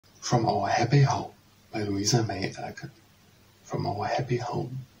From Our Happy Home by Louisa May Alcott. From our happy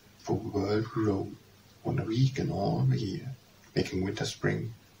home, for the world we roam, on a week and all the year, making winter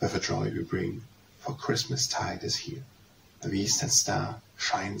spring, with a joy we bring, for Christmas tide is here. The eastern star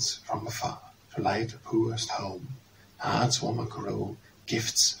shines from afar, to light the poorest home. Hearts warmer grow,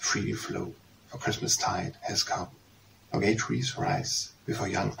 gifts freely flow, for Christmas tide has come. Our gay trees rise, with our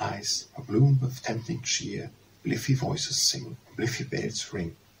young eyes, abloom with tempting cheer. Blithe voices sing, blithe bells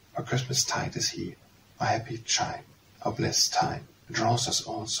ring, for Christmas tide is here. Our happy chime, our blessed time, draws us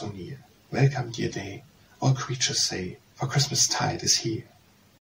all so near. Welcome, dear day, all creatures say, for Christmas tide is here.